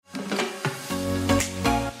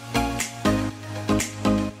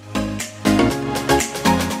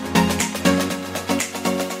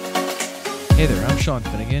Sean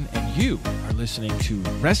Finnegan, and you are listening to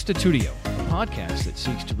Restitutio, a podcast that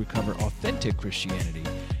seeks to recover authentic Christianity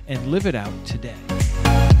and live it out today.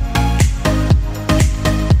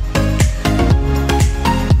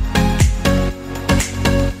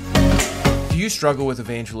 Do you struggle with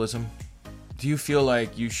evangelism? Do you feel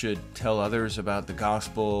like you should tell others about the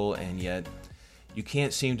gospel and yet you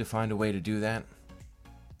can't seem to find a way to do that?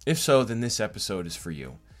 If so, then this episode is for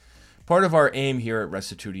you. Part of our aim here at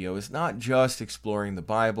Restitutio is not just exploring the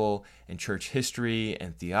Bible and church history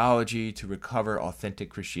and theology to recover authentic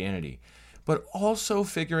Christianity, but also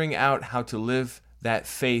figuring out how to live that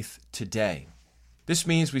faith today. This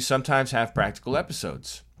means we sometimes have practical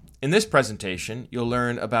episodes. In this presentation, you'll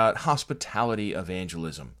learn about hospitality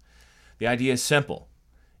evangelism. The idea is simple.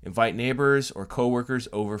 Invite neighbors or coworkers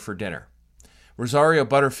over for dinner. Rosario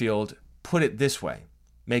Butterfield put it this way: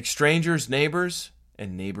 make strangers neighbors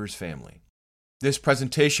and neighbors family. This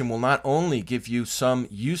presentation will not only give you some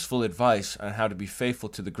useful advice on how to be faithful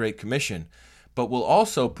to the Great Commission, but will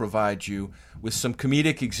also provide you with some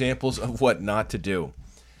comedic examples of what not to do.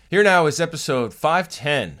 Here now is episode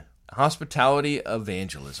 510, Hospitality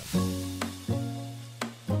Evangelism.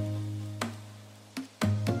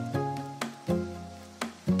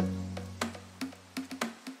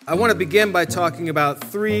 I want to begin by talking about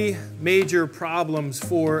three major problems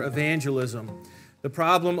for evangelism. The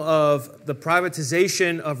problem of the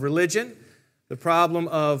privatization of religion, the problem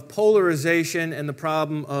of polarization, and the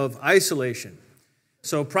problem of isolation.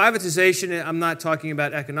 So privatization, I'm not talking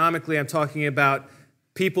about economically, I'm talking about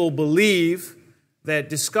people believe that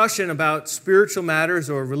discussion about spiritual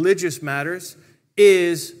matters or religious matters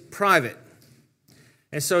is private.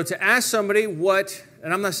 And so to ask somebody what,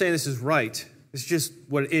 and I'm not saying this is right, it's just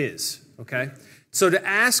what it is, okay? So to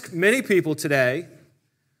ask many people today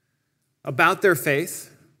about their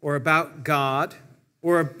faith or about God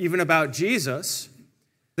or even about Jesus,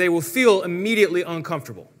 they will feel immediately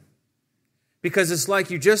uncomfortable. Because it's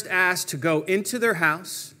like you just asked to go into their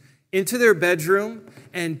house, into their bedroom,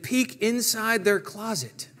 and peek inside their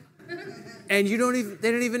closet. And they don't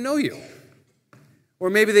even know you.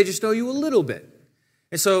 Or maybe they just know you a little bit.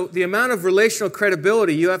 And so the amount of relational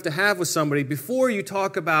credibility you have to have with somebody before you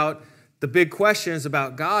talk about the big questions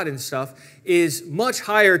about God and stuff is much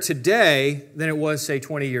higher today than it was, say,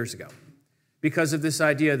 20 years ago, because of this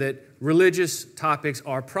idea that religious topics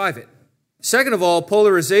are private. Second of all,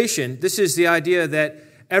 polarization. This is the idea that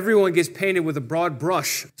everyone gets painted with a broad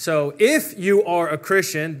brush. So if you are a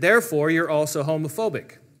Christian, therefore you're also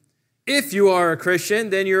homophobic. If you are a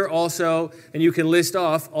Christian, then you're also, and you can list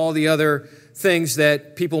off all the other things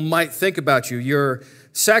that people might think about you. You're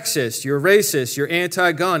sexist, you're racist, you're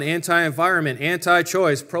anti-gun, anti-environment,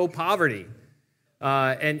 anti-choice, pro-poverty.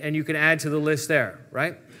 And you can add to the list there,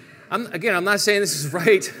 right? I'm not saying this is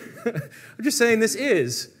right. I'm just saying this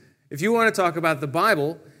is. If you want to talk about the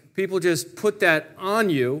Bible, people just put that on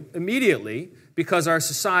you immediately because our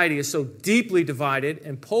society is so deeply divided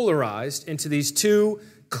and polarized into these two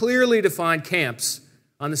clearly defined camps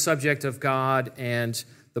on the subject of God and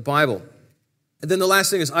the Bible. And then the last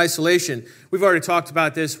thing is isolation. We've already talked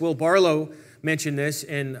about this. Will Barlow mentioned this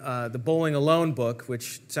in the Bowling Alone book,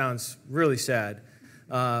 which sounds really sad,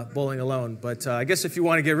 bowling alone. But I guess if you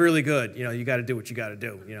want to get really good, you got to do what you got to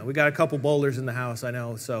do. We got a couple bowlers in the house, I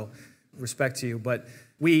know, so respect to you. But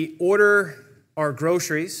we order our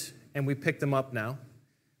groceries, and we pick them up now.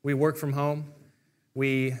 We work from home.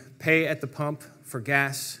 We pay at the pump for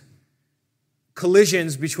gas.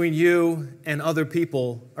 Collisions between you and other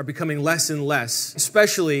people are becoming less and less,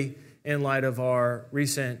 especially in light of our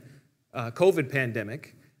recent COVID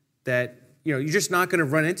pandemic, that you're just not going to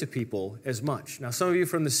run into people as much. Now, some of you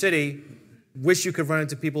from the city wish you could run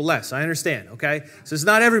into people less. I understand, okay? So it's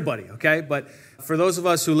not everybody, okay? But for those of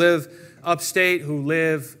us who live upstate, who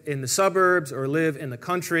live in the suburbs or live in the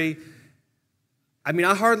country, I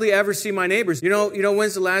hardly ever see my neighbors. You know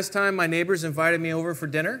when's the last time my neighbors invited me over for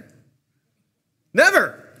dinner?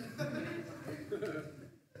 Never.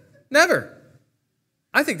 Never.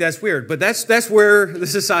 I think that's weird, but that's where the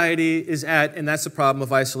society is at, and that's the problem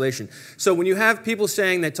of isolation. So when you have people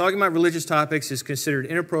saying that talking about religious topics is considered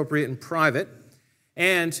inappropriate and private,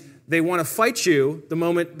 and they want to fight you the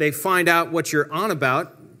moment they find out what you're on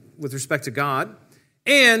about with respect to God,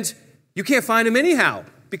 and you can't find them anyhow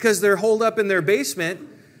because they're holed up in their basement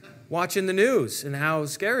watching the news and how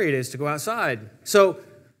scary it is to go outside. So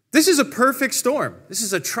this is a perfect storm. This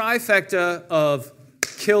is a trifecta of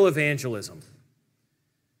kill evangelism.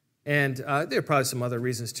 And there are probably some other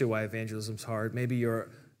reasons, too, why evangelism's hard. Maybe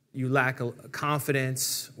you lack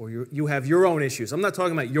confidence or you have your own issues. I'm not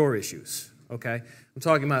talking about your issues, okay? I'm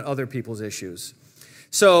talking about other people's issues.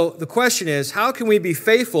 So the question is, how can we be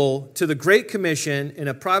faithful to the Great Commission in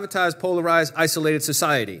a privatized, polarized, isolated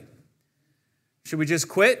society? Should we just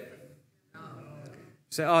quit?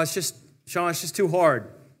 Say, oh, Sean, it's just too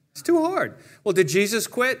hard. It's too hard. Well, did Jesus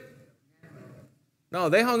quit? No,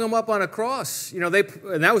 they hung him up on a cross. And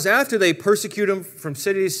that was after they persecuted him from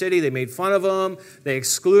city to city. They made fun of him. They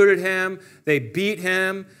excluded him. They beat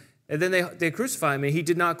him. And then they crucified him, and he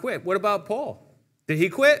did not quit. What about Paul? Did he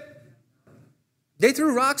quit? They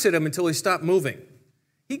threw rocks at him until he stopped moving.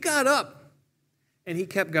 He got up, and he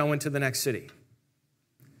kept going to the next city.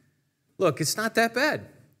 Look, it's not that bad.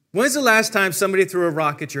 When's the last time somebody threw a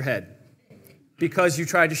rock at your head because you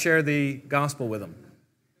tried to share the gospel with them?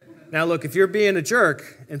 Now, look, if you're being a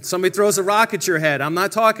jerk and somebody throws a rock at your head, I'm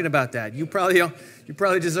not talking about that. You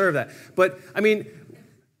probably deserve that. But,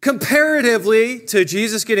 comparatively to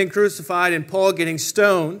Jesus getting crucified and Paul getting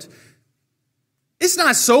stoned, it's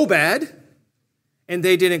not so bad. And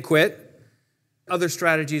they didn't quit. Other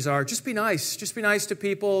strategies are just be nice. Just be nice to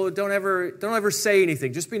people. Don't ever say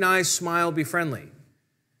anything. Just be nice, smile, be friendly.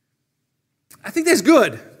 I think that's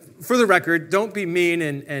good. For the record, don't be mean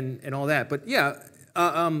and all that. But yeah,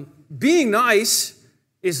 being nice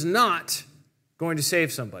is not going to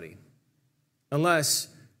save somebody unless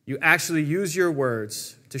you actually use your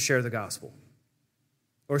words to share the gospel.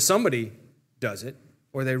 Or somebody does it,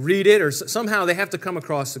 or they read it, or somehow they have to come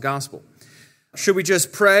across the gospel. Should we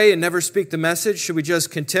just pray and never speak the message? Should we just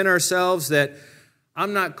content ourselves that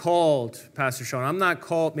I'm not called, Pastor Sean, I'm not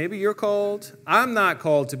called, maybe you're called, I'm not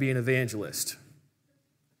called to be an evangelist.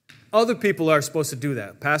 Other people are supposed to do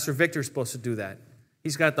that. Pastor Victor's supposed to do that.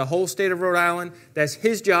 He's got the whole state of Rhode Island. That's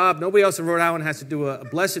his job. Nobody else in Rhode Island has to do a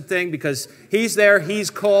blessed thing because he's there, he's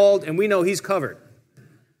called, and we know he's covered.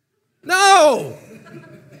 No!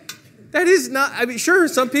 That is not, sure,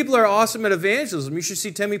 some people are awesome at evangelism. You should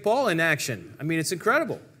see Timmy Paul in action. It's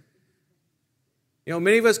incredible.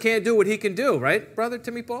 Many of us can't do what he can do, right, Brother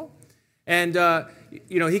Timmy Paul? And,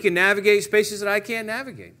 he can navigate spaces that I can't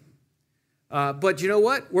navigate. But you know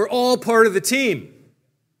what? We're all part of the team.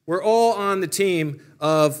 We're all on the team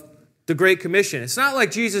of the Great Commission. It's not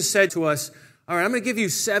like Jesus said to us, all right, I'm going to give you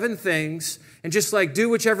 7 things and just do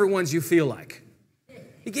whichever ones you feel like.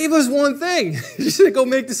 He gave us one thing. He said, go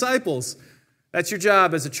make disciples. That's your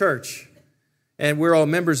job as a church. And we're all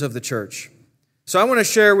members of the church. So I want to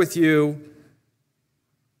share with you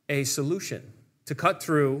a solution to cut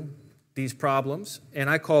through these problems.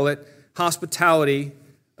 And I call it hospitality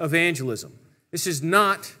evangelism. This is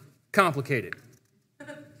not complicated.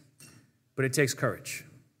 But it takes courage.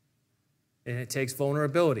 And it takes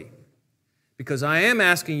vulnerability. Because I am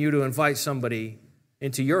asking you to invite somebody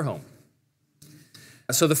into your home.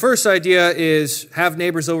 So the first idea is have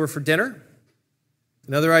neighbors over for dinner.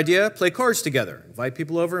 Another idea, play cards together. Invite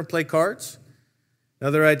people over and play cards.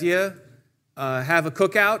 Another idea, have a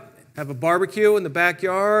cookout, have a barbecue in the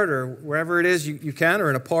backyard or wherever it is you can, or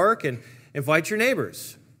in a park, and invite your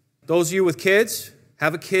neighbors. Those of you with kids,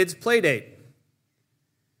 have a kids' play date.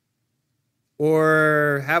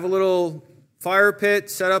 Or have a little fire pit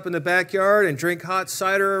set up in the backyard and drink hot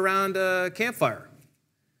cider around a campfire.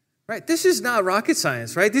 Right? This is not rocket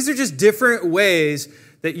science, right? These are just different ways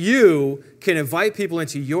that you can invite people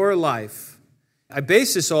into your life. I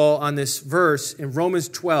base this all on this verse in Romans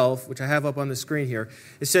 12, which I have up on the screen here.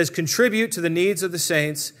 It says, contribute to the needs of the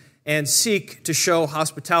saints and seek to show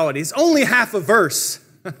hospitality. It's only half a verse.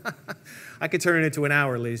 I could turn it into an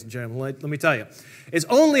hour, ladies and gentlemen. Let me tell you. It's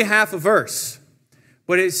only half a verse,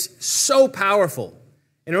 but it's so powerful.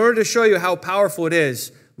 In order to show you how powerful it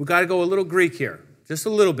is, we've got to go a little Greek here, just a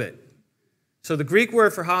little bit. So the Greek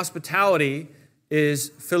word for hospitality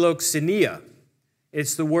is philoxenia.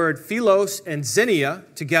 It's the word philos and xenia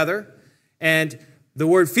together. And the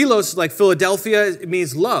word philos is like Philadelphia. It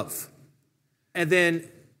means love. And then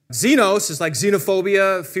xenos is like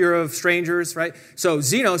xenophobia, fear of strangers, right? So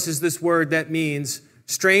xenos is this word that means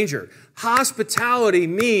stranger. Hospitality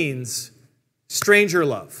means stranger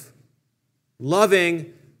love.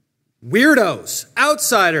 Loving weirdos,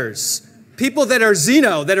 outsiders, people that are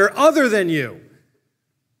xeno, that are other than you.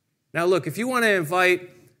 Now look, if you want to invite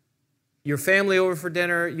your family over for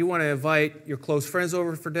dinner, you want to invite your close friends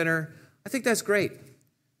over for dinner, I think that's great.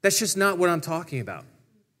 That's just not what I'm talking about.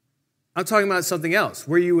 I'm talking about something else,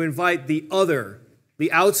 where you invite the other,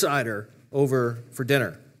 the outsider, over for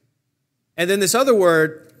dinner. And then this other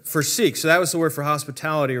word for seek, so that was the word for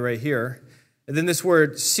hospitality right here. And then this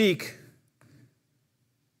word seek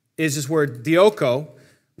is this word dioko,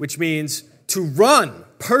 which means to run,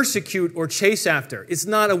 persecute, or chase after. It's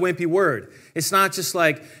not a wimpy word. It's not just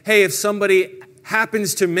like, hey, if somebody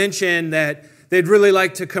happens to mention that they'd really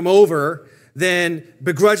like to come over, than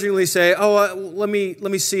begrudgingly say, let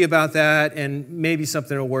me see about that, and maybe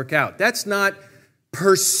something will work out. That's not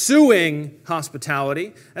pursuing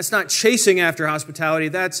hospitality. That's not chasing after hospitality.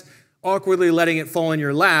 That's awkwardly letting it fall in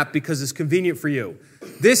your lap because it's convenient for you.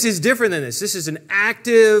 This is different than this. This is an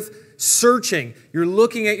active searching. You're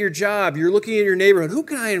looking at your job. You're looking at your neighborhood. Who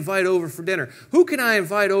can I invite over for dinner? Who can I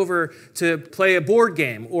invite over to play a board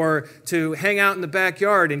game or to hang out in the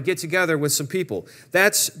backyard and get together with some people?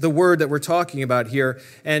 That's the word that we're talking about here.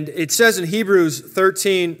 And it says in Hebrews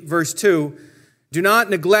 13, verse 2, do not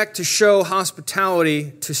neglect to show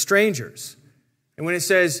hospitality to strangers. And when it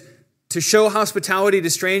says to show hospitality to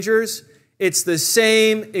strangers, it's the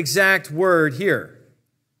same exact word here.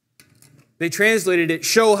 They translated it,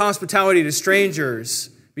 show hospitality to strangers,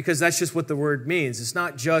 because that's just what the word means. It's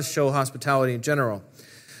not just show hospitality in general.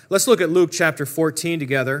 Let's look at Luke chapter 14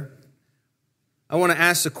 together. I want to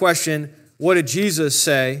ask the question, what did Jesus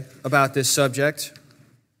say about this subject?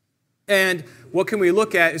 And what can we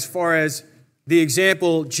look at as far as the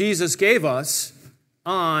example Jesus gave us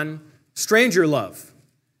on stranger love?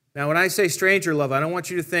 Now, when I say stranger love, I don't want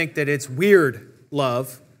you to think that it's weird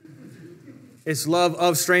love. It's love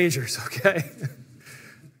of strangers, okay?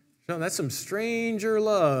 No, that's some stranger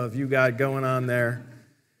love you got going on there.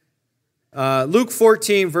 Luke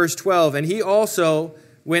 14, verse 12, and he also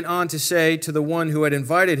went on to say to the one who had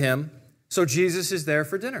invited him, so Jesus is there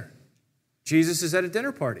for dinner. Jesus is at a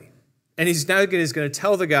dinner party. And he's now going to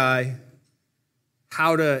tell the guy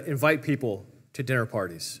how to invite people to dinner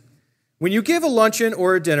parties. When you give a luncheon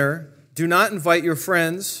or a dinner, do not invite your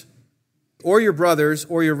friends or your brothers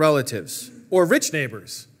or your relatives or rich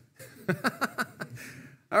neighbors.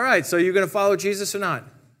 All right, so you're going to follow Jesus or not?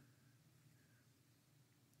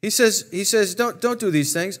 He says, don't do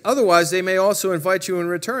these things. Otherwise, they may also invite you in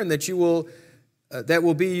return that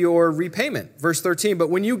will be your repayment. Verse 13, but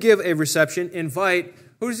when you give a reception, invite,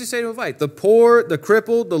 who does he say to invite? The poor, the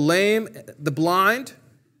crippled, the lame, the blind.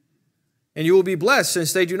 And you will be blessed,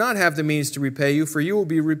 since they do not have the means to repay you, for you will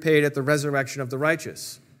be repaid at the resurrection of the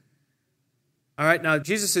righteous. All right, now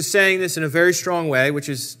Jesus is saying this in a very strong way, which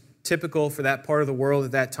is typical for that part of the world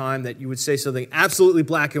at that time, that you would say something absolutely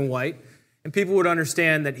black and white, and people would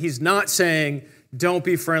understand that he's not saying, don't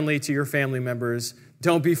be friendly to your family members,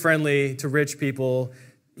 don't be friendly to rich people.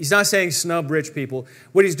 He's not saying snub rich people.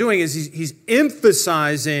 What he's doing is he's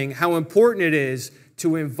emphasizing how important it is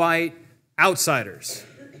to invite outsiders.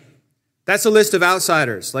 That's a list of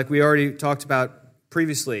outsiders, like we already talked about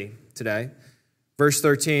previously today. Verse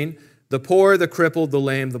 13, the poor, the crippled, the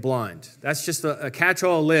lame, the blind. That's just a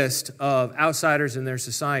catch-all list of outsiders in their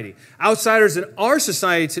society. Outsiders in our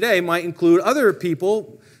society today might include other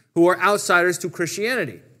people who are outsiders to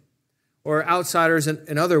Christianity or outsiders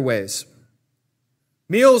in other ways.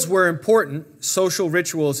 Meals were important social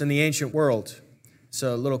rituals in the ancient world. It's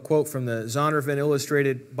a little quote from the Zondervan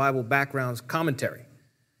Illustrated Bible Backgrounds Commentary.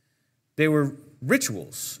 They were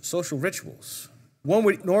rituals, social rituals. One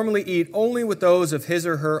would normally eat only with those of his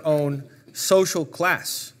or her own social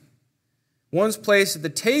class. One's place at the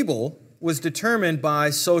table was determined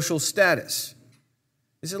by social status.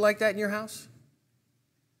 Is it like that in your house?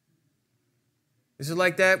 Is it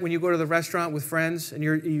like that when you go to the restaurant with friends and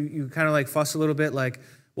you kind of like fuss a little bit like,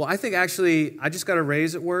 well, I think actually I just got a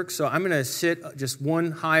raise at work, so I'm going to sit just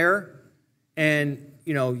one higher and,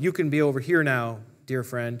 you can be over here now, dear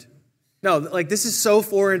friend. No, like this is so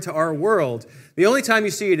foreign to our world. The only time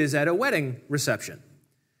you see it is at a wedding reception,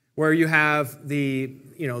 where you have the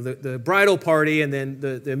bridal party and then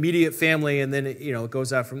the immediate family, and then it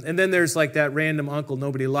goes out from, and then there's like that random uncle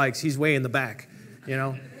nobody likes. He's way in the back,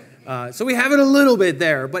 So we have it a little bit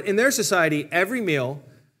there, but in their society, every meal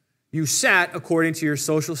you sat according to your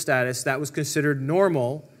social status. That was considered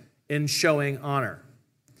normal in showing honor.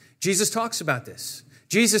 Jesus talks about this.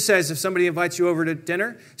 Jesus says if somebody invites you over to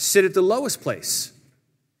dinner, sit at the lowest place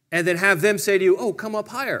and then have them say to you, oh, come up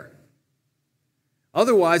higher.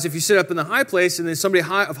 Otherwise, if you sit up in the high place and then somebody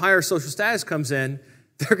of higher social status comes in,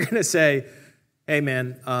 they're going to say, hey,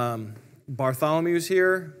 man, Bartholomew's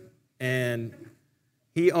here and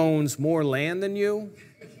he owns more land than you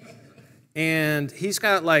and he's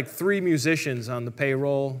got like 3 musicians on the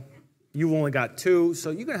payroll. You've only got 2, so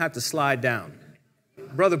you're going to have to slide down.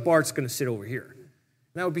 Brother Bart's going to sit over here.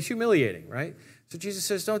 That would be humiliating, right? So Jesus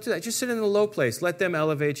says, don't do that. Just sit in the low place. Let them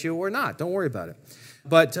elevate you or not. Don't worry about it.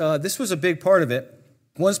 But this was a big part of it.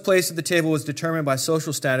 One's place at the table was determined by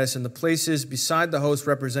social status, and the places beside the host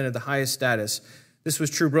represented the highest status. This was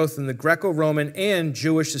true both in the Greco-Roman and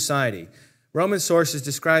Jewish society. Roman sources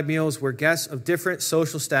describe meals where guests of different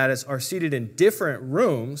social status are seated in different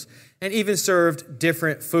rooms and even served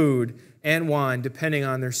different food and wine depending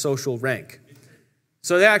on their social rank.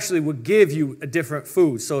 So they actually would give you a different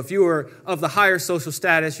food. So if you were of the higher social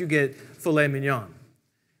status, you get filet mignon.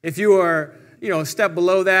 If you are, a step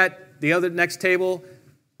below that, the other next table,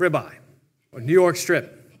 ribeye or New York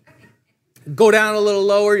strip. Go down a little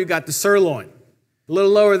lower, you got the sirloin. A little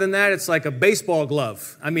lower than that, it's like a baseball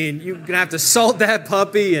glove. I mean, you're going to have to salt that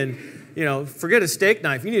puppy and, forget a steak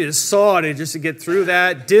knife. You need to saw it just to get through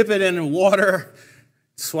that, dip it in water,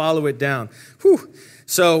 swallow it down. Whew.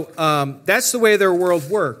 So that's the way their world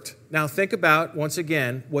worked. Now think about, once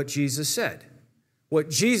again, what Jesus said. What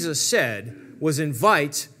Jesus said was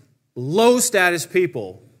invite low-status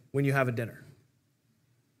people when you have a dinner.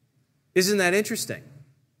 Isn't that interesting?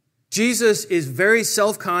 Jesus is very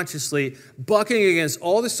self-consciously bucking against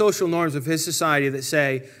all the social norms of his society that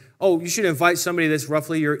say, oh, you should invite somebody that's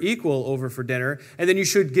roughly your equal over for dinner, and then you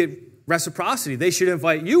should get reciprocity. They should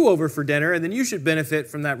invite you over for dinner, and then you should benefit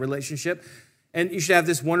from that relationship, and you should have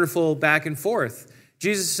this wonderful back and forth.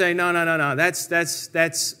 Jesus is saying, no,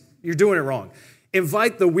 that's you're doing it wrong.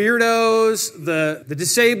 Invite the weirdos, the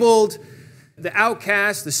disabled, the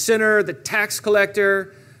outcast, the sinner, the tax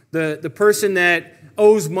collector, the person that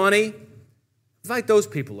owes money. Invite those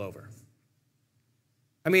people over.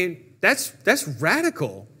 I mean, that's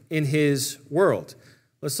radical in his world.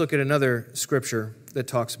 Let's look at another scripture that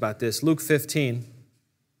talks about this. Luke 15,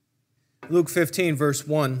 verse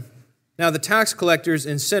 1. Now the tax collectors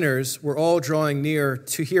and sinners were all drawing near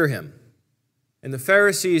to hear him. And the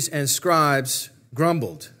Pharisees and scribes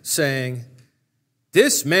grumbled, saying,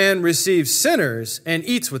 "This man receives sinners and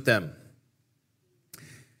eats with them."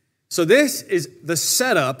 So this is the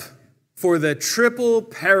setup for the triple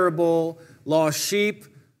parable, lost sheep,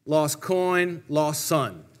 lost coin, lost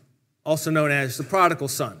son, also known as the prodigal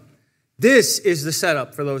son. This is the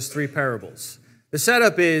setup for those three parables. The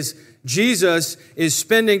setup is Jesus is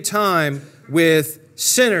spending time with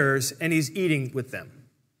sinners and he's eating with them.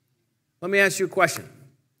 Let me ask you a question.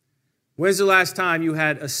 When's the last time you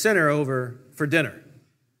had a sinner over for dinner?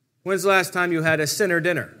 When's the last time you had a sinner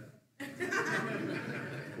dinner?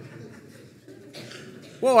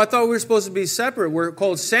 Whoa, I thought we were supposed to be separate. We're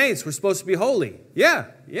called saints. We're supposed to be holy.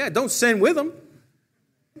 Yeah, don't sin with them.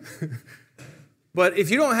 But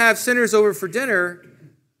if you don't have sinners over for dinner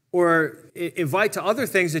or invite to other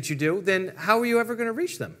things that you do, then how are you ever going to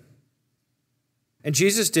reach them? And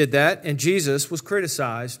Jesus did that, and Jesus was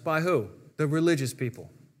criticized by who? The religious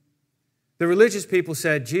people. The religious people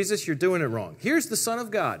said, Jesus, you're doing it wrong. Here's the Son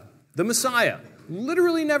of God, the Messiah,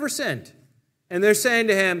 literally never sinned. And they're saying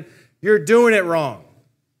to him, you're doing it wrong.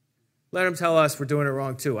 Let him tell us we're doing it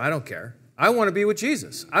wrong too. I don't care. I want to be with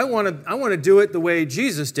Jesus. I want to do it the way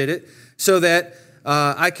Jesus did it so that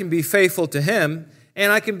I can be faithful to him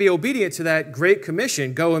and I can be obedient to that great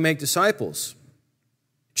commission, go and make disciples.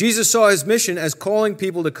 Jesus saw his mission as calling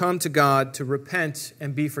people to come to God to repent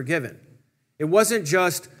and be forgiven. It wasn't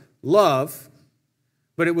just love,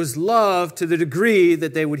 but it was love to the degree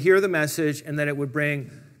that they would hear the message and that it would bring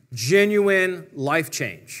genuine life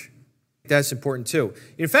change. That's important too.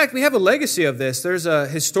 In fact, we have a legacy of this. There's a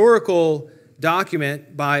historical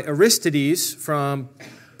document by Aristides from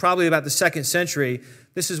probably about the 2nd century.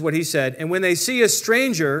 This is what he said. And when they see a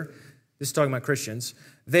stranger, this is talking about Christians,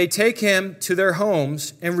 they take him to their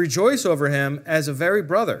homes and rejoice over him as a very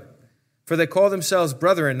brother. For they call themselves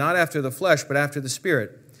brethren, not after the flesh, but after the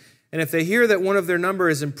Spirit. And if they hear that one of their number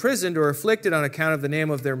is imprisoned or afflicted on account of the name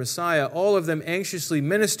of their Messiah, all of them anxiously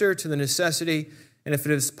minister to the necessity, and if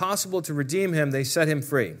it is possible to redeem him, they set him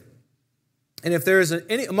free. And if there is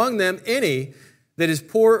among them any that is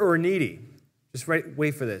poor or needy, just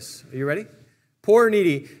wait for this. Are you ready? Poor or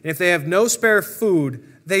needy, and if they have no spare food,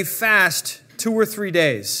 they fast 2 or 3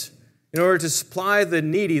 days in order to supply the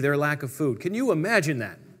needy their lack of food. Can you imagine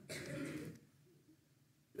that?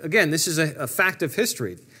 Again, this is a fact of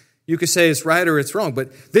history. You could say it's right or it's wrong,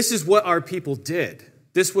 but this is what our people did.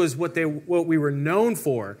 This was what we were known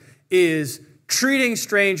for, is treating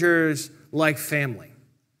strangers like family.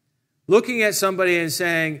 Looking at somebody and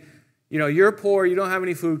saying, you're poor, you don't have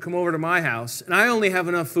any food, come over to my house, and I only have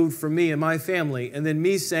enough food for me and my family, and then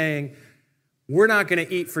me saying, we're not going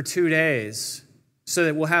to eat for 2 days so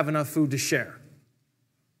that we'll have enough food to share.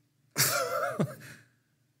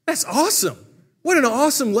 That's awesome. What an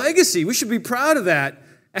awesome legacy. We should be proud of that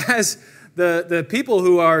as the people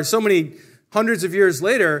who are so many hundreds of years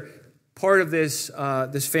later part of this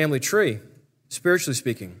family tree, spiritually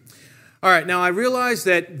speaking. All right, now I realize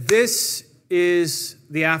that this is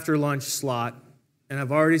the after lunch slot, and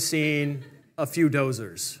I've already seen a few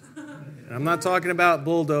dozers. And I'm not talking about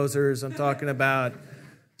bulldozers, I'm talking about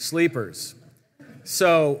sleepers.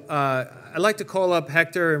 So I'd like to call up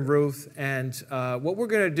Hector and Ruth, and what we're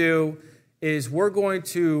going to do is we're going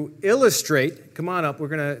to illustrate, come on up, we're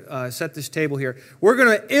going to set this table here. We're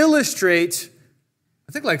going to illustrate,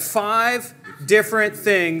 I think, like 5 different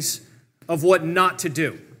things of what not to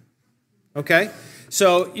do. Okay?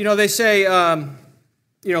 So, they say,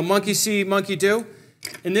 monkey see, monkey do.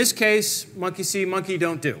 In this case, monkey see, monkey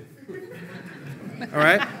don't do. All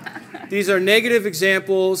right? These are negative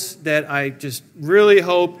examples that I just really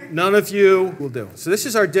hope none of you will do. So this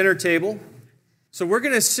is our dinner table. So we're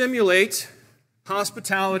going to simulate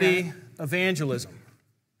hospitality evangelism.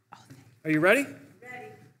 Are you ready?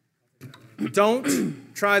 Ready.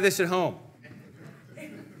 Don't try this at home.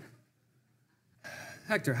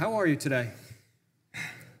 Hector, how are you today?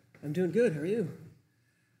 I'm doing good. How are you?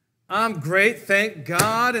 I'm great. Thank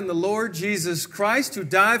God and the Lord Jesus Christ who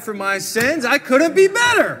died for my sins. I couldn't be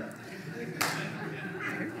better.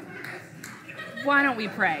 Why don't we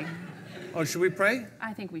pray? Oh, should we pray?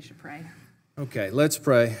 I think we should pray. Okay, let's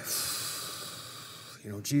pray.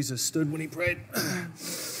 Jesus stood when he prayed.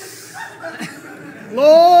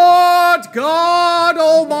 Lord God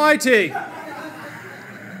Almighty,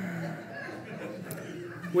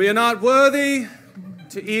 we are not worthy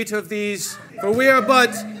to eat of these, for we are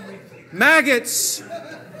but maggots.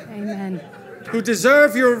 Amen. Who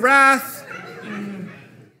deserve your wrath,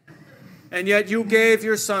 and yet you gave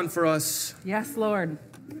your Son for us. Yes, Lord.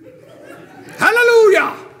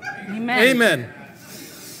 Hallelujah! Amen. Amen.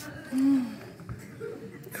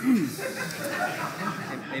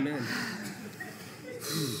 Amen.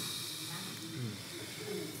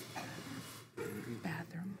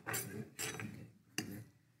 Bathroom.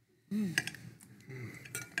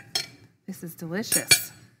 This is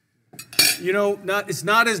delicious. It's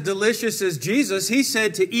not as delicious as Jesus. He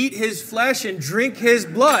said to eat his flesh and drink his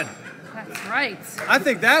blood. That's right. I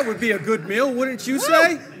think that would be a good meal, wouldn't you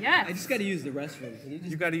say? Yes. I just got to use the restroom.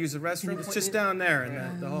 You got to use the restroom? It's just down there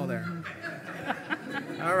in the hall there.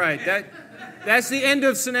 All right, that's the end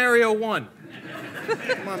of scenario 1.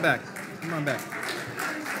 Come on back.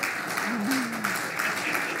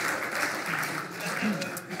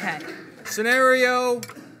 Okay. Scenario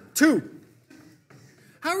 2.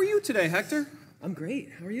 How are you today, Hector? I'm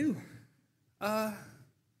great. How are you?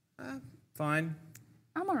 Fine.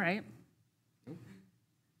 I'm all right.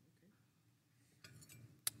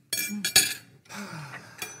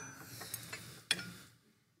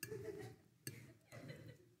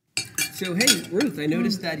 So, hey, Ruth, I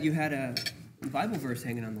noticed that you had a Bible verse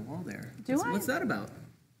hanging on the wall there. What's that about?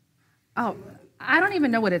 Oh, I don't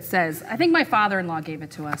even know what it says. I think my father-in-law gave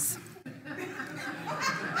it to us.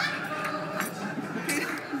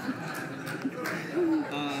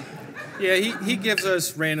 Yeah, he gives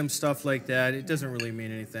us random stuff like that. It doesn't really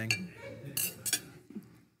mean anything.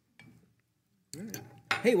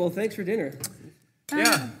 Hey, well, thanks for dinner.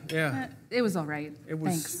 Yeah. It was all right. It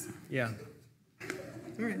was. Thanks. Yeah.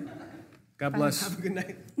 All right. God bless. Have a good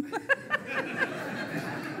night.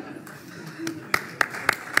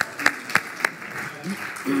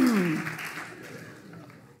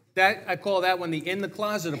 I call that one the in the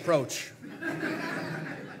closet approach.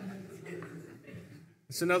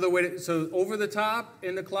 It's another way so over the top,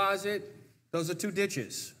 in the closet, those are 2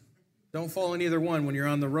 ditches. Don't fall in either one when you're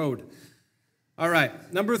on the road. All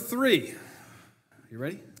right, number 3. You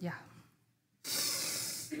ready? Yeah.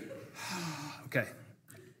 Okay.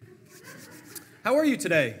 How are you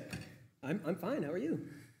today? I'm fine. How are you?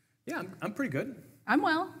 Yeah, I'm pretty good. I'm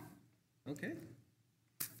well. Okay.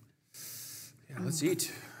 Yeah, let's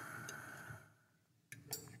eat.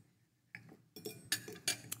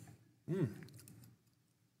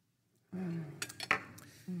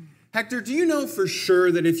 Hector, do you know for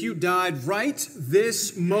sure that if you died right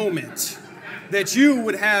this moment, that you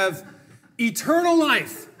would have eternal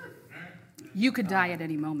life? You could die at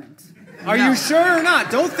any moment. Are you sure or not?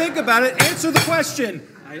 Don't think about it. Answer the question.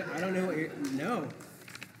 I don't know what you're... No.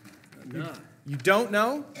 I'm not. You don't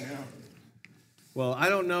know? No. Well, I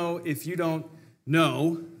don't know if you don't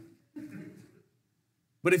know.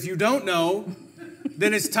 But if you don't know,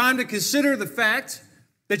 then it's time to consider the fact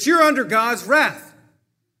that you're under God's wrath.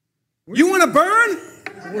 You want to burn?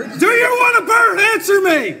 Do you want to burn? Answer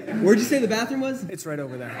me. Where'd you say the bathroom was? It's right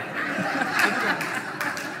over there.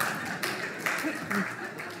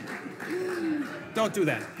 Don't do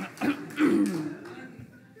that.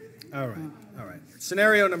 All right.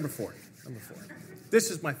 Scenario number 4.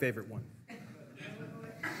 This is my favorite one.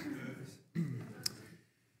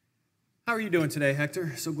 How are you doing today,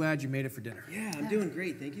 Hector? So glad you made it for dinner. Yeah, I'm doing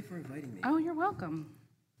great. Thank you for inviting me. Oh, you're welcome.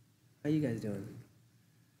 How you guys doing?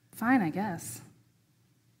 Fine, I guess.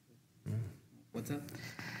 What's up?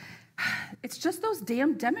 It's just those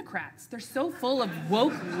damn Democrats. They're so full of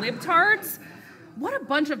woke libtards. What a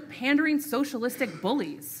bunch of pandering socialistic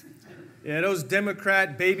bullies. Yeah, those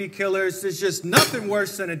Democrat baby killers, there's just nothing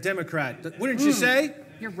worse than a Democrat. Wouldn't you say?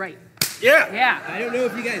 You're right. Yeah. Yeah. I don't know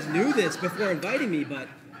if you guys knew this before inviting me, but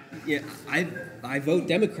yeah, I vote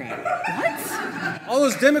Democrat. What? All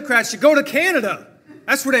those Democrats should go to Canada.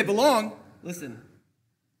 That's where they belong. Listen,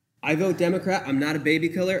 I vote Democrat. I'm not a baby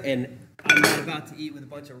killer, and I'm not about to eat with a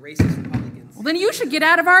bunch of racist Republicans. Well, then you should get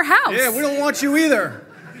out of our house. Yeah, we don't want you either.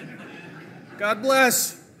 God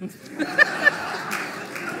bless. That's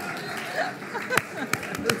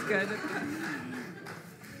good.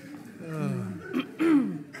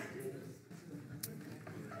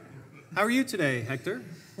 How are you today, Hector?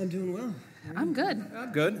 I'm doing well. I'm good.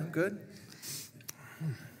 I'm good. I'm good.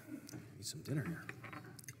 Need some dinner here.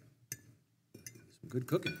 Some good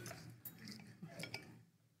cooking.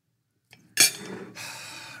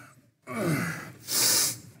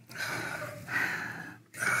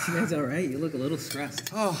 You guys all right? You look a little stressed.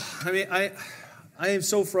 Oh, I mean, I am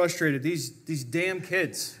so frustrated. These damn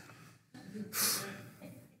kids.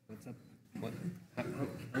 What's up? What? How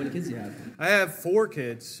many kids do you have? I have 4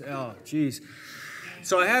 kids. Oh, geez.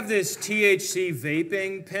 So I have this THC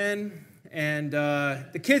vaping pen, and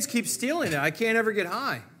the kids keep stealing it. I can't ever get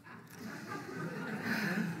high.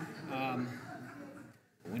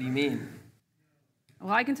 What do you mean?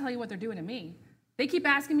 Well, I can tell you what they're doing to me. They keep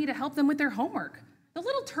asking me to help them with their homework. The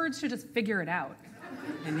little turds should just figure it out.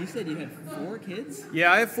 And you said you had 4 kids?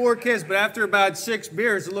 Yeah, I have 4 kids, but after about 6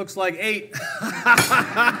 beers, it looks like 8.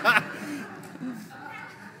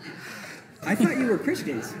 I thought you were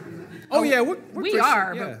Christians. Oh, yeah, we're We Christian,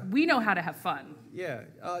 are, yeah. but we know how to have fun. Yeah,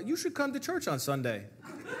 you should come to church on Sunday.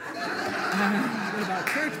 What about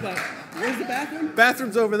church? But where's the bathroom?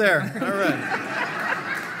 Bathroom's over there. All right.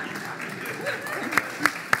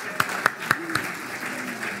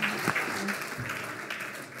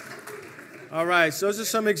 All right, so those are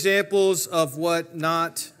some examples of what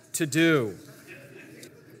not to do.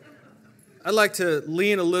 I'd like to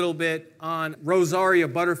lean a little bit on Rosaria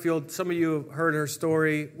Butterfield. Some of you have heard her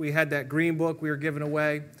story. We had that green book we were giving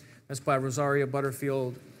away. That's by Rosaria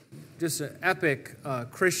Butterfield. Just an epic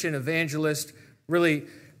Christian evangelist, really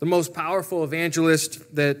the most powerful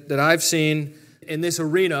evangelist that I've seen in this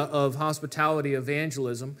arena of hospitality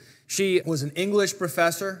evangelism. She was an English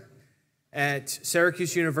professor at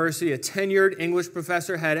Syracuse University, a tenured English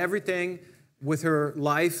professor, had everything with her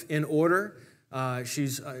life in order. She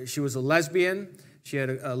was a lesbian. She had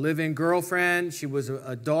a live-in girlfriend. She was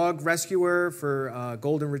a dog rescuer for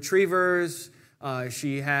golden retrievers.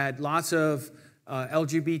 She had lots of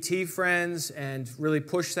LGBT friends and really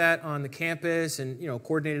pushed that on the campus and,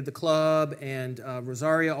 coordinated the club. And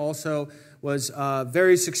Rosaria also was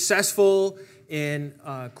very successful in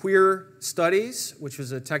queer studies, which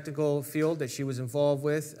was a technical field that she was involved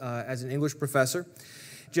with as an English professor.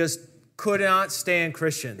 Just could not stand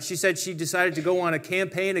Christians. She said she decided to go on a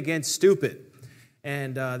campaign against stupid.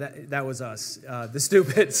 And that was us, the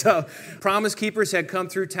stupid. So Promise Keepers had come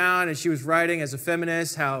through town, and she was writing as a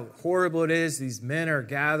feminist how horrible it is. These men are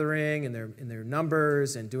gathering in their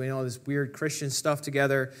numbers and doing all this weird Christian stuff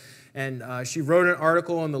together. And she wrote an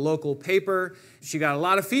article in the local paper. She got a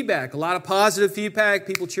lot of feedback, a lot of positive feedback,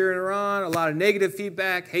 people cheering her on, a lot of negative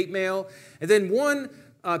feedback, hate mail. And then one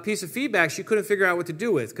piece of feedback she couldn't figure out what to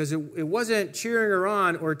do with, because it wasn't cheering her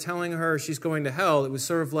on or telling her she's going to hell. It was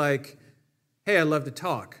sort of like, hey, I'd love to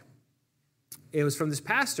talk. It was from this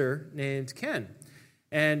pastor named Ken.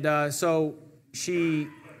 And so she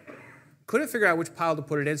couldn't figure out which pile to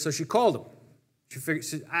put it in, so she called him. She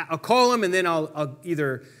said, I'll call him, and then I'll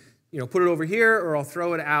either put it over here or I'll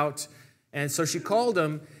throw it out. And so she called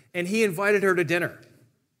him, and he invited her to dinner.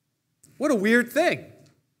 What a weird thing.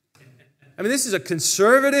 I mean, this is a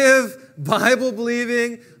conservative,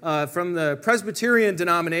 Bible-believing, from the Presbyterian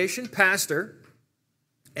denomination, pastor,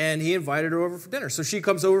 and he invited her over for dinner. So she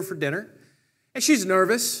comes over for dinner, and she's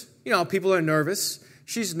nervous. People are nervous.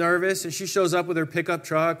 She's nervous, and she shows up with her pickup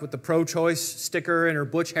truck with the pro-choice sticker and her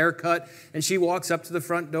butch haircut, and she walks up to the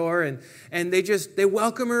front door, and they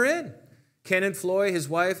welcome her in. Ken and Floy, his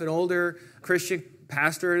wife, an older Christian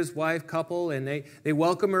pastor and his wife couple, and they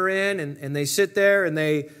welcome her in, and they sit there, and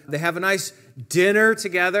they have a nice dinner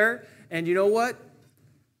together. And you know what?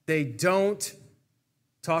 They don't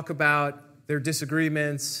talk about their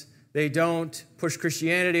disagreements. They don't push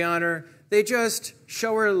Christianity on her. They just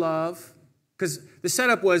show her love, because the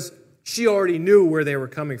setup was she already knew where they were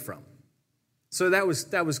coming from. So that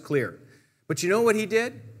was clear. But you know what he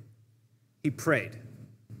did? He prayed.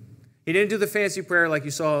 He didn't do the fancy prayer like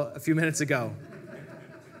you saw a few minutes ago.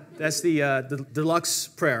 That's the deluxe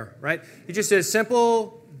prayer, right? He just did a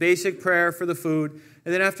simple basic prayer for the food.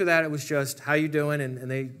 And then after that, it was just, how you doing?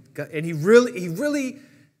 And he really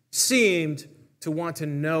seemed to want to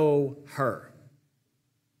know her.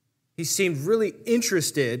 He seemed really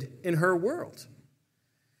interested in her world.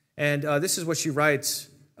 And this is what she writes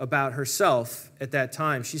about herself at that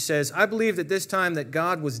time. She says, I believed at this time that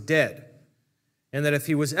God was dead, and that if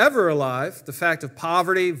he was ever alive, the fact of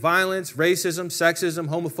poverty, violence, racism, sexism,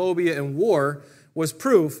 homophobia, and war was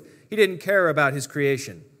proof he didn't care about his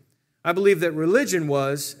creation. I believe that religion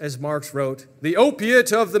was, as Marx wrote, the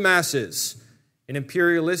opiate of the masses, an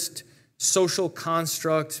imperialist social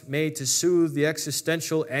construct made to soothe the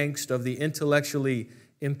existential angst of the intellectually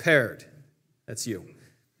impaired. That's you.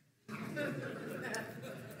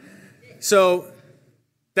 So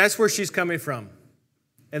that's where she's coming from.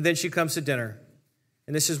 And then she comes to dinner.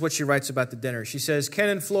 And this is what she writes about the dinner. She says, Ken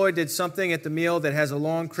and Floyd did something at the meal that has a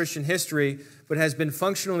long Christian history, but has been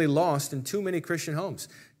functionally lost in too many Christian homes.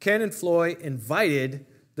 Ken and Floyd invited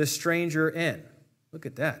the stranger in. Look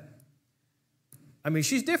at that. I mean,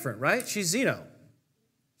 she's different, right? She's Zeno.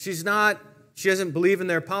 She doesn't believe in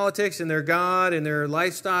their politics and their God and their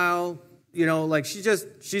lifestyle.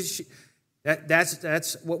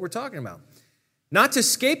 That's what we're talking about. Not to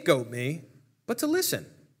scapegoat me, but to listen,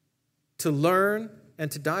 to learn, and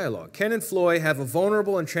to dialogue. Ken and Floyd have a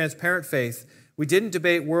vulnerable and transparent faith. We didn't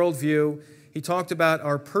debate worldview. He talked about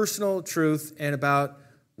our personal truth and about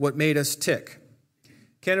what made us tick.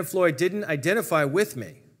 Ken and Floyd didn't identify with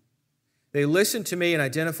me. They listened to me and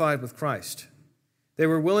identified with Christ. They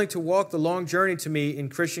were willing to walk the long journey to me in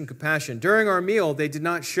Christian compassion. During our meal, they did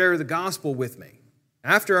not share the gospel with me.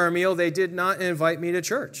 After our meal, they did not invite me to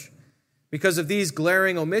church. Because of these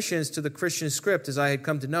glaring omissions to the Christian script as I had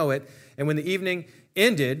come to know it, and when the evening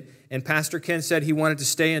ended and Pastor Ken said he wanted to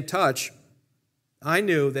stay in touch, I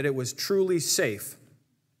knew that it was truly safe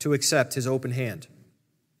to accept his open hand.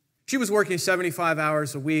 She was working 75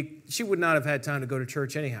 hours a week. She would not have had time to go to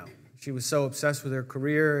church anyhow. She was so obsessed with her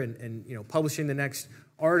career and publishing the next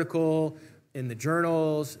article in the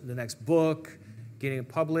journals, the next book, getting it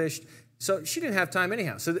published. So she didn't have time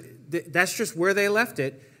anyhow. So that's just where they left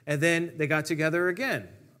it. And then they got together again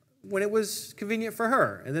when it was convenient for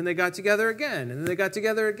her. And then they got together again. And then they got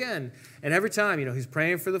together again. And every time, he's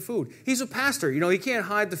praying for the food. He's a pastor. He can't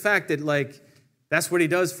hide the fact that, that's what he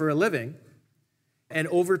does for a living. And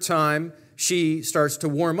over time, she starts to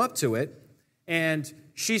warm up to it. And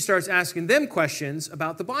she starts asking them questions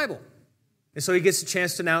about the Bible. And so he gets a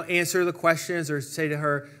chance to now answer the questions or say to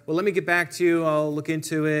her, well, let me get back to you. I'll look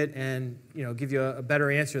into it and, give you a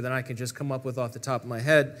better answer than I can just come up with off the top of my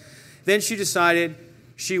head. Then she decided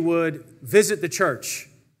she would visit the church.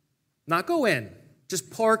 Not go in.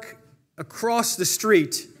 Just park across the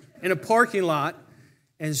street in a parking lot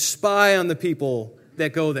and spy on the people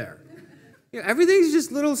that go there. Everything's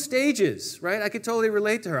just little stages, right? I could totally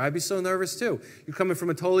relate to her. I'd be so nervous too. You're coming from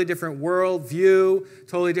a totally different world view,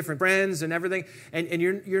 totally different friends and everything, and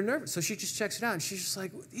you're nervous. So she just checks it out, and she's just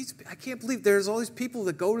like, I can't believe there's all these people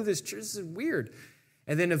that go to this church. This is weird.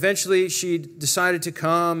 And then eventually she decided to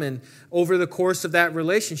come, and over the course of that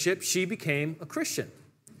relationship, she became a Christian.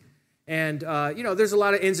 And, there's a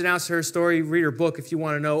lot of ins and outs to her story. Read her book if you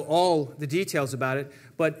want to know all the details about it.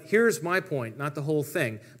 But here's my point, not the whole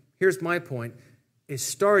thing. Here's my point. It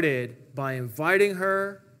started by inviting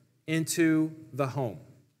her into the home.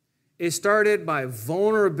 It started by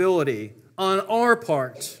vulnerability on our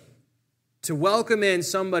part to welcome in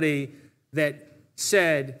somebody that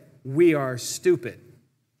said, we are stupid.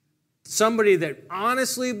 Somebody that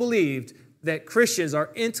honestly believed that Christians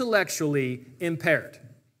are intellectually impaired.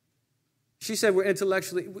 She said we're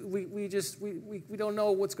intellectually, we don't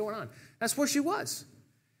know what's going on. That's what she was.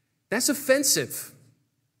 That's offensive.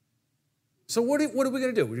 So what are we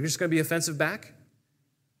going to do? We're just going to be offensive back?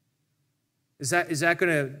 Is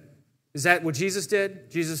that what Jesus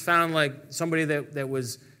did? Jesus found somebody that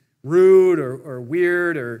was rude or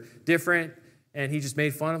weird or different, and he just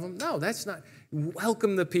made fun of them? No, that's not.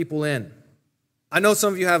 Welcome the people in. I know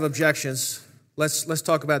some of you have objections. Let's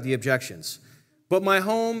talk about the objections. But my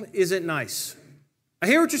home isn't nice. I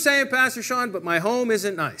hear what you're saying, Pastor Sean, but my home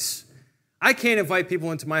isn't nice. I can't invite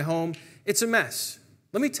people into my home. It's a mess.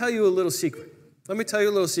 Let me tell you a little secret.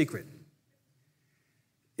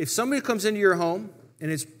 If somebody comes into your home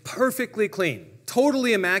and it's perfectly clean,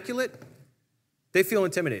 totally immaculate, they feel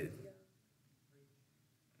intimidated.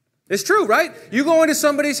 It's true, right? You go into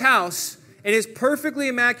somebody's house and it's perfectly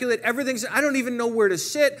immaculate. I don't even know where to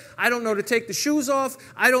sit. I don't know to take the shoes off.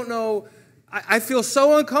 I don't know. I feel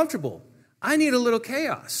so uncomfortable. I need a little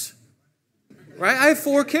chaos, right? I have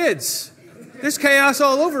 4 kids. There's chaos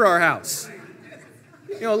all over our house.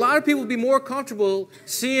 A lot of people would be more comfortable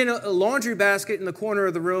seeing a laundry basket in the corner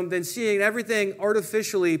of the room than seeing everything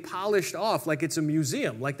artificially polished off like it's a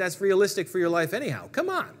museum, like that's realistic for your life anyhow. Come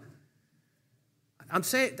on. I'm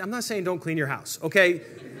not saying don't clean your house, okay?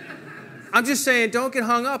 I'm just saying don't get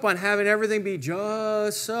hung up on having everything be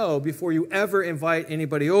just so before you ever invite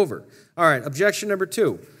anybody over. All right, objection number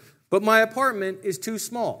 2. But my apartment is too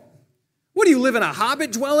small. What, do you live in a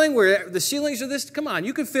hobbit dwelling where the ceilings are this? Come on,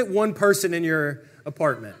 you can fit one person in your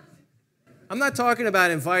apartment. I'm not talking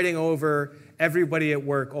about inviting over everybody at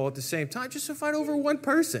work all at the same time. Just invite over one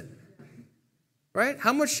person, right?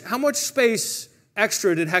 How much space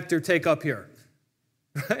extra did Hector take up here?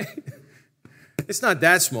 Right? It's not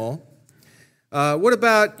that small. What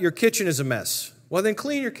about your kitchen is a mess? Well, then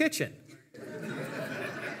clean your kitchen.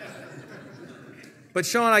 But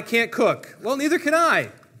Sean, I can't cook. Well, neither can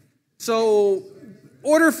I. So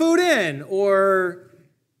order food in, or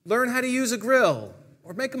learn how to use a grill,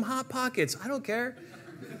 or make them Hot Pockets. I don't care.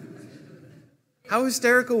 How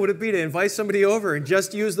hysterical would it be to invite somebody over and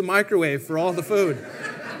just use the microwave for all the food?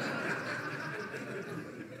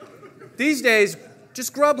 These days,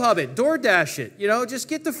 just Grubhub it, DoorDash it, just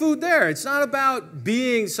get the food there. It's not about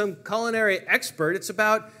being some culinary expert. It's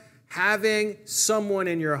about having someone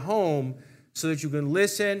in your home so that you can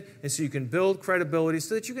listen and so you can build credibility,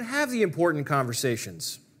 so that you can have the important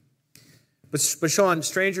conversations. But Sean,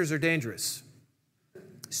 strangers are dangerous.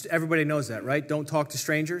 Everybody knows that, right? Don't talk to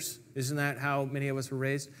strangers. Isn't that how many of us were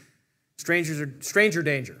raised? Stranger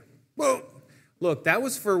danger. Whoa. Look, that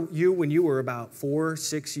was for you when you were about 4,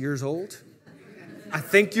 6 years old. I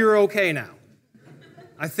think you're okay now.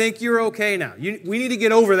 We need to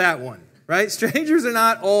get over that one, right? Strangers are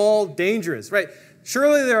not all dangerous, right?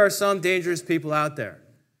 Surely there are some dangerous people out there.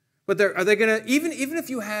 But are they going to, even if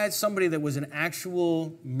you had somebody that was an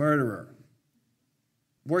actual murderer,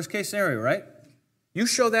 worst case scenario, right? You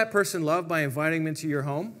show that person love by inviting them into your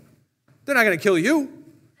home, they're not going to kill you.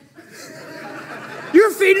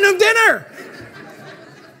 You're feeding them dinner.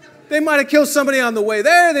 They might have killed somebody on the way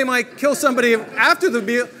there. They might kill somebody after the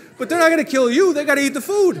meal, but they're not going to kill you. They got to eat the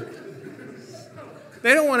food.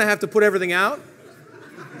 They don't want to have to put everything out.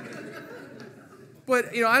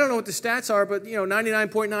 But, I don't know what the stats are, but,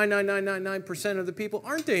 99.99999% of the people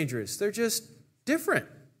aren't dangerous. They're just different.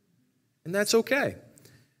 And that's okay.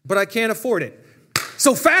 But I can't afford it.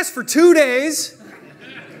 So fast for 2 days,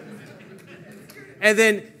 and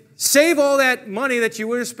then save all that money that you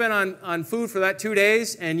would have spent on food for that 2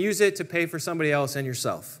 days and use it to pay for somebody else and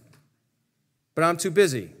yourself. But I'm too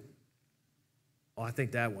busy. Oh, I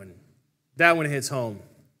think that one hits home.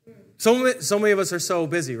 So many of us are so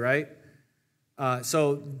busy, right?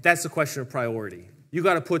 So that's the question of priority. You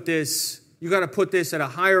got to put this at a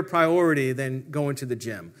higher priority than going to the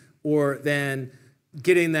gym, or than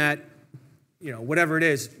getting that, whatever it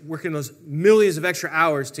is, working those millions of extra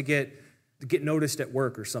hours to get noticed at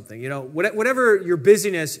work or something. Whatever your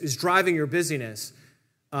busyness is driving your busyness.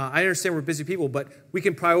 I understand we're busy people, but we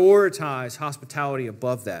can prioritize hospitality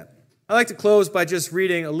above that. I'd like to close by just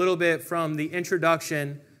reading a little bit from the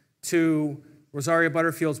introduction to Rosaria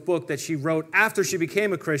Butterfield's book that she wrote after she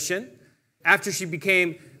became a Christian, after she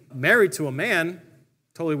became married to a man,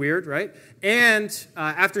 totally weird, right? And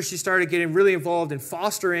after she started getting really involved in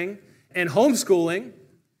fostering and homeschooling.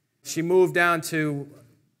 She moved down to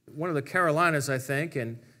one of the Carolinas, I think,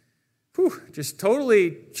 and just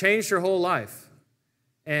totally changed her whole life.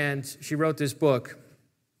 And she wrote this book.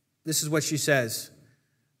 This is what she says: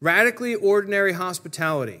 radically ordinary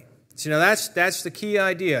hospitality. So, that's the key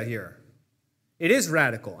idea here. It is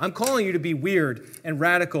radical. I'm calling you to be weird and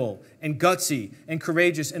radical and gutsy and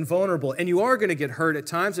courageous and vulnerable. And you are going to get hurt at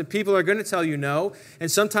times, and people are going to tell you no. And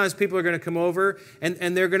sometimes people are going to come over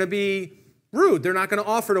and they're going to be rude. They're not going to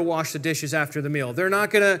offer to wash the dishes after the meal. They're not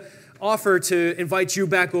going to offer to invite you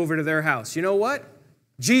back over to their house. You know what?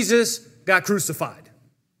 Jesus got crucified.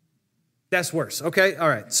 That's worse. Okay? All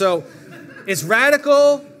right. So it's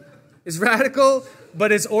radical,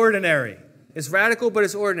 but it's ordinary. It's radical, but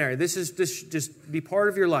it's ordinary. This just be part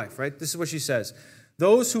of your life, right? This is what she says.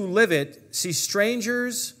 Those who live it see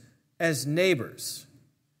strangers as neighbors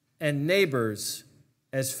and neighbors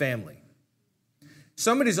as family.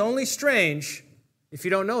 Somebody's only strange if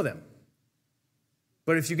you don't know them.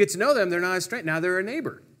 But if you get to know them, they're not as strange. Now they're a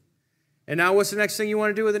neighbor. And now what's the next thing you want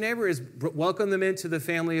to do with a neighbor is welcome them into the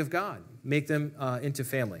family of God. Make them into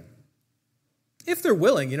family. If they're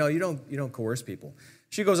willing, you don't coerce people.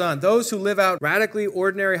 She goes on, those who live out radically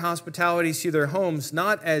ordinary hospitality see their homes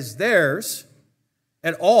not as theirs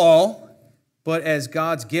at all, but as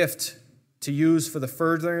God's gift to use for the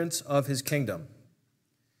furtherance of his kingdom.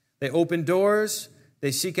 They open doors,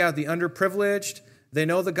 they seek out the underprivileged, They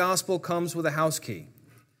know the gospel comes with a house key.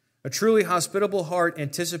 A truly hospitable heart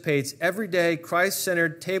anticipates everyday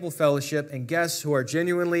Christ-centered table fellowship and guests who are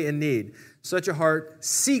genuinely in need. Such a heart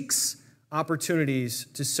seeks opportunities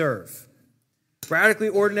to serve. Radically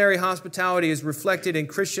ordinary hospitality is reflected in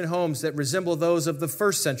Christian homes that resemble those of the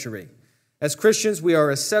first century. As Christians, we are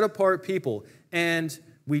a set-apart people, and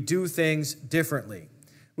we do things differently.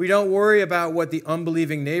 We don't worry about what the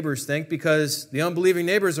unbelieving neighbors think because the unbelieving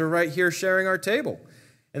neighbors are right here sharing our table,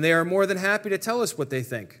 and they are more than happy to tell us what they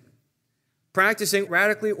think. Practicing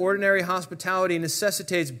radically ordinary hospitality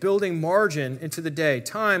necessitates building margin into the day,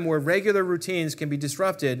 time where regular routines can be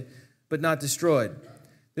disrupted but not destroyed.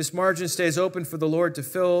 This margin stays open for the Lord to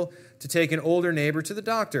fill, to take an older neighbor to the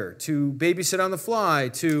doctor, to babysit on the fly,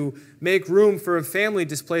 to make room for a family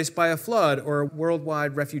displaced by a flood or a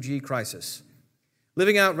worldwide refugee crisis.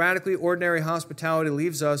 Living out radically ordinary hospitality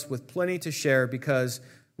leaves us with plenty to share because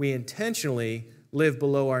we intentionally live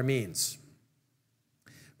below our means.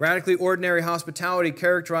 Radically ordinary hospitality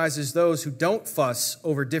characterizes those who don't fuss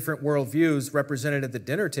over different worldviews represented at the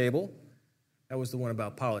dinner table. That was the one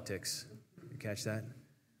about politics. You catch that?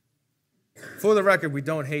 For the record, we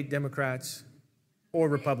don't hate Democrats or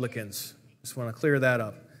Republicans. Just want to clear that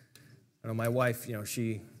up. I know my wife,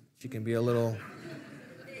 she can be a little...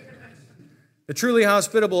 The truly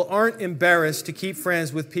hospitable aren't embarrassed to keep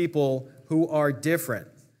friends with people who are different.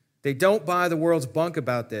 They don't buy the world's bunk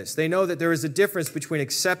about this. They know that there is a difference between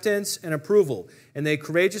acceptance and approval, and they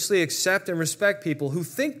courageously accept and respect people who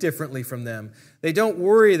think differently from them. They don't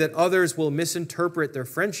worry that others will misinterpret their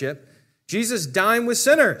friendship. Jesus dined with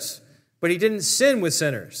sinners, but he didn't sin with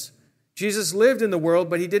sinners. Jesus lived in the world,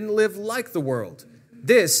 but he didn't live like the world.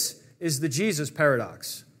 This is the Jesus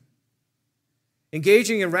paradox.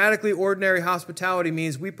 Engaging in radically ordinary hospitality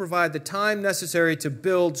means we provide the time necessary to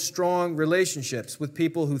build strong relationships with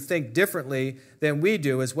people who think differently than we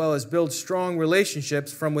do, as well as build strong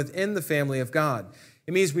relationships from within the family of God.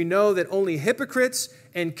 It means we know that only hypocrites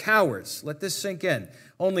and cowards, let this sink in,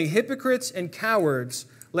 only hypocrites and cowards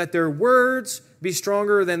let their words be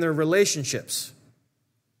stronger than their relationships.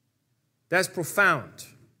 That's profound.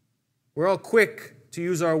 We're all quick to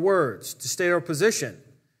use our words, to state our position,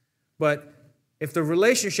 but if the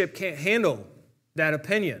relationship can't handle that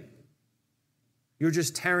opinion, you're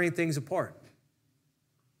just tearing things apart.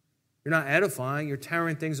 You're not edifying, you're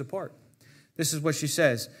tearing things apart. This is what she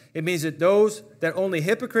says. It means that only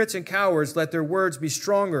hypocrites and cowards let their words be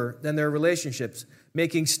stronger than their relationships,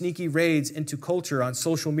 making sneaky raids into culture on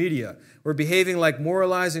social media or behaving like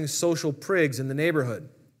moralizing social prigs in the neighborhood.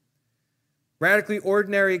 Radically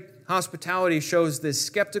ordinary hospitality shows this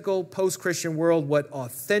skeptical post-Christian world what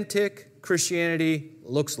authentic Christianity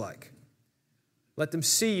looks like. Let them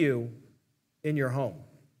see you in your home.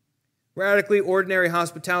 Radically ordinary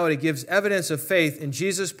hospitality gives evidence of faith in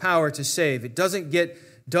Jesus' power to save. It doesn't get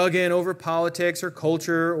dug in over politics or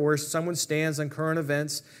culture or someone's stance on current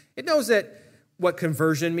events. It knows what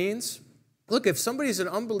conversion means. Look, if somebody's an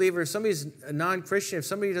unbeliever, if somebody's a non-Christian, if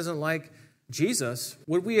somebody doesn't like Jesus,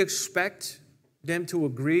 would we expect them to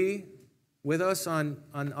agree with us on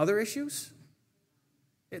other issues?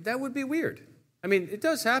 That would be weird. I mean, it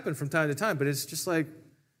does happen from time to time, but it's just like,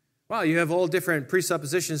 wow, you have all different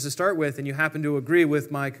presuppositions to start with, and you happen to agree with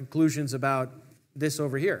my conclusions about this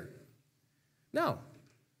over here. No.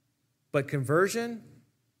 But conversion,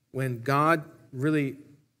 when God really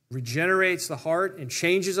regenerates the heart and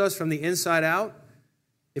changes us from the inside out,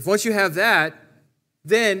 if once you have that,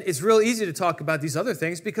 then it's real easy to talk about these other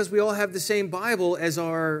things because we all have the same Bible as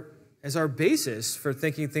our basis for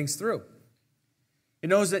thinking things through. It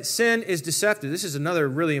knows that sin is deceptive. This is another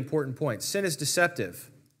really important point. Sin is deceptive.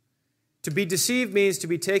 To be deceived means to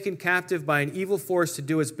be taken captive by an evil force to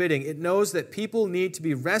do its bidding. It knows that people need to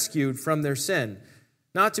be rescued from their sin,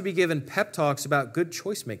 not to be given pep talks about good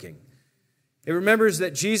choice making. It remembers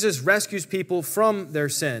that Jesus rescues people from their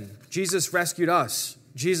sin. Jesus rescued us.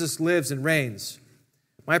 Jesus lives and reigns.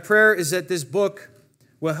 My prayer is that this book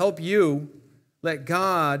will help you let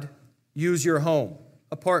God use your home,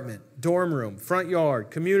 apartment, dorm room, front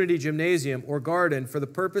yard, community gymnasium, or garden for the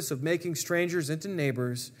purpose of making strangers into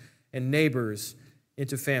neighbors and neighbors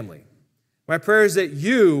into family. My prayer is that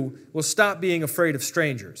you will stop being afraid of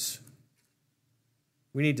strangers.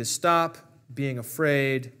 We need to stop being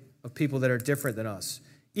afraid of people that are different than us,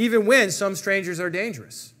 even when some strangers are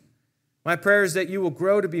dangerous. My prayer is that you will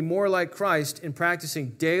grow to be more like Christ in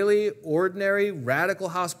practicing daily, ordinary, radical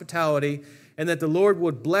hospitality, and that the Lord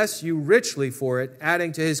would bless you richly for it,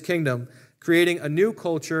 adding to his kingdom, creating a new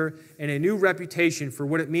culture and a new reputation for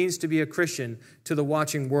what it means to be a Christian to the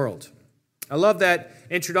watching world. I love that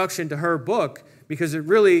introduction to her book because it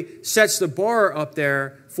really sets the bar up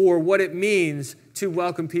there for what it means to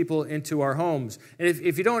welcome people into our homes. And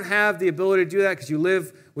if you don't have the ability to do that because you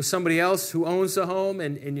live with somebody else who owns the home,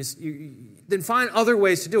 then find other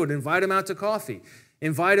ways to do it. Invite them out to coffee.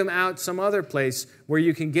 Invite them out some other place where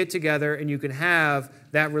you can get together and you can have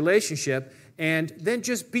that relationship, and then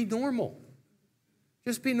just be normal.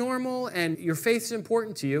 Just be normal, and your faith's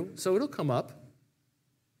important to you, so it'll come up.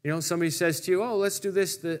 Somebody says to you, oh, let's do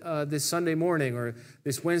this this Sunday morning or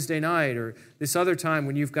this Wednesday night or this other time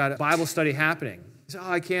when you've got a Bible study happening. You say,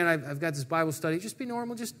 oh, I can't, I've got this Bible study. Just be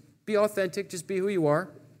normal, just be authentic, just be who you are,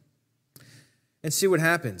 and see what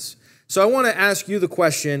happens. So I want to ask you the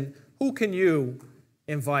question, who can you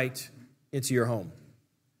invite into your home?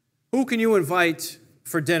 Who can you invite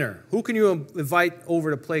for dinner? Who can you invite over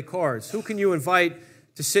to play cards? Who can you invite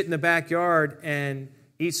to sit in the backyard and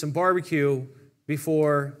eat some barbecue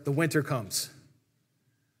before the winter comes?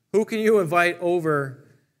 Who can you invite over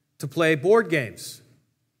to play board games?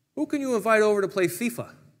 Who can you invite over to play FIFA,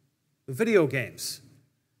 the video games?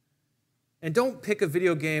 And don't pick a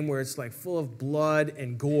video game where it's like full of blood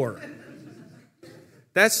and gore.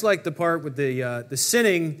 That's like the part with the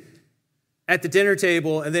sinning at the dinner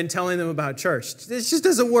table and then telling them about church. This just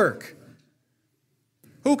doesn't work.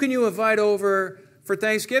 Who can you invite over for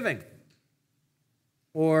Thanksgiving?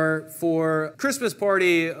 Or for a Christmas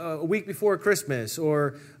party a week before Christmas,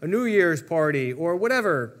 or a New Year's party, or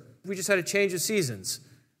whatever. We just had a change of seasons.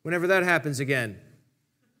 Whenever that happens again,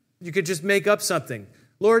 you could just make up something.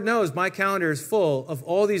 Lord knows my calendar is full of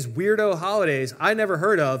all these weirdo holidays I never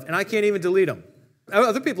heard of, and I can't even delete them.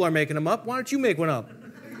 Other people are making them up. Why don't you make one up?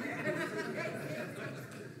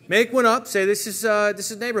 Make one up. Say, this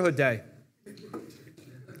is Neighborhood Day.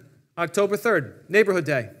 October 3rd, Neighborhood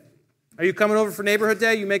Day. Are you coming over for Neighborhood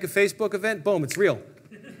Day? You make a Facebook event, boom, it's real.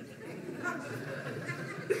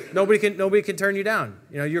 Nobody can turn you down.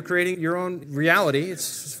 You're creating your own reality.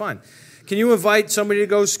 It's fun. Can you invite somebody to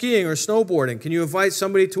go skiing or snowboarding? Can you invite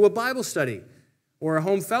somebody to a Bible study or a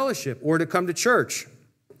home fellowship or to come to church?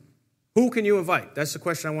 Who can you invite? That's the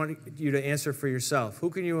question I want you to answer for yourself. Who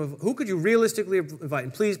could you realistically invite?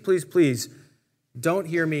 And please, please, please, don't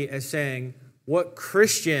hear me as saying, what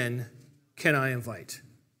Christian can I invite?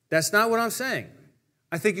 That's not what I'm saying.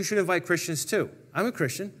 I think you should invite Christians too. I'm a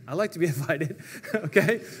Christian. I like to be invited,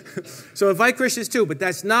 okay? So invite Christians too, but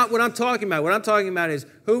that's not what I'm talking about. What I'm talking about is,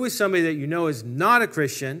 who is somebody that you know is not a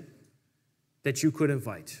Christian that you could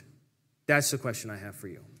invite? That's the question I have for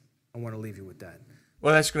you. I want to leave you with that.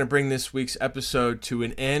 Well, that's going to bring this week's episode to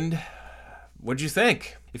an end. What did you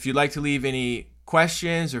think? If you'd like to leave any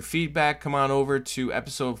questions or feedback, come on over to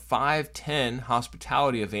episode 510,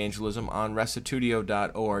 Hospitality Evangelism, on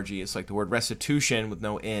restitutio.org. It's like the word restitution with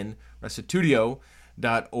no N,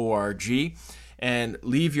 restitutio.org, and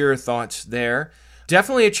leave your thoughts there.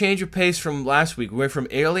 Definitely a change of pace from last week. We went from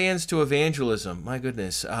aliens to evangelism. My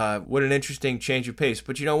goodness, what an interesting change of pace.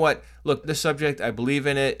 But you know what? Look, this subject, I believe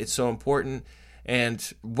in it. It's so important. And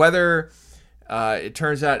whether it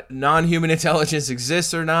turns out non-human intelligence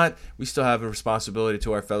exists or not, we still have a responsibility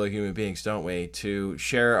to our fellow human beings, don't we? To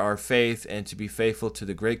share our faith and to be faithful to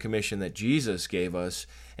the Great Commission that Jesus gave us,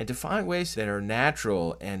 and to find ways that are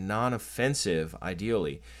natural and non-offensive,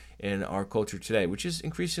 ideally, in our culture today, which is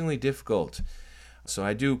increasingly difficult. So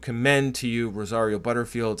I do commend to you Rosario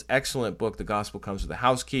Butterfield's excellent book, The Gospel Comes with a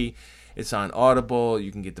House Key. It's on Audible.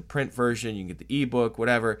 You can get the print version. You can get the ebook,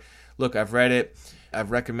 whatever. Look, I've read it.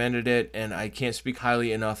 I've recommended it, and I can't speak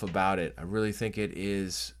highly enough about it. I really think it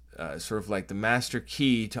is sort of like the master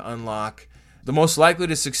key to unlock the most likely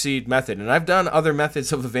to succeed method. And I've done other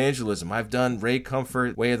methods of evangelism. I've done Ray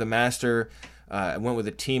Comfort, Way of the Master. I went with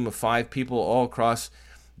a team of 5 people all across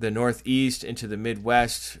the Northeast into the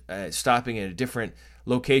Midwest, stopping at a different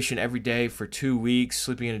location every day for 2 weeks,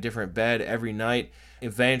 sleeping in a different bed every night,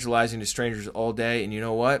 evangelizing to strangers all day. And you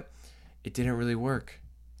know what? It didn't really work.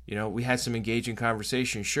 We had some engaging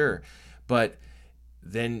conversation, sure, but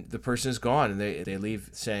then the person is gone and they leave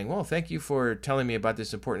saying, well, thank you for telling me about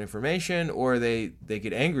this important information, or they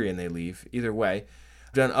get angry and they leave. Either way.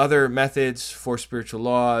 I've done other methods, 4 spiritual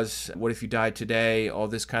laws, what if you died today, all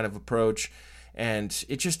this kind of approach, and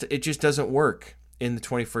it just doesn't work in the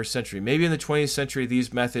 21st century. Maybe in the 20th century,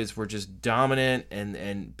 these methods were just dominant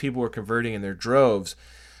and people were converting in their droves,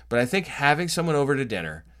 but I think having someone over to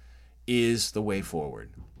dinner is the way forward.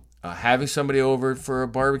 Having somebody over for a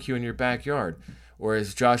barbecue in your backyard, or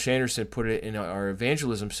as Josh Anderson put it in our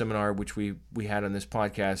evangelism seminar, which we had on this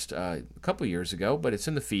podcast a couple years ago, but it's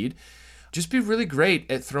in the feed, just be really great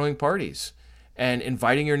at throwing parties and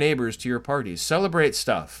inviting your neighbors to your parties. Celebrate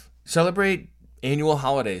stuff. Celebrate annual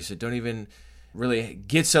holidays that don't even really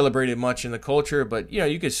get celebrated much in the culture, but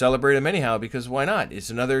you could celebrate them anyhow, because why not? It's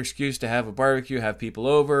another excuse to have a barbecue, have people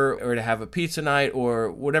over, or to have a pizza night, or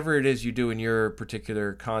whatever it is you do in your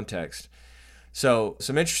particular context. So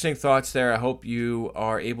some interesting thoughts there. I hope you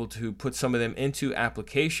are able to put some of them into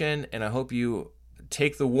application, and I hope you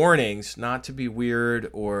take the warnings not to be weird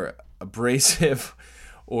or abrasive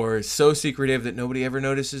or so secretive that nobody ever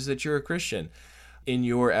notices that you're a Christian in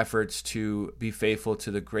your efforts to be faithful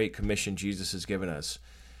to the great commission Jesus has given us.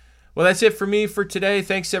 Well, that's it for me for today.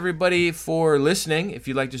 Thanks, everybody, for listening. If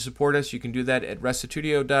you'd like to support us, you can do that at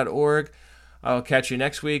restitutio.org. I'll catch you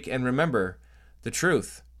next week. And remember, the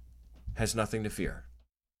truth has nothing to fear.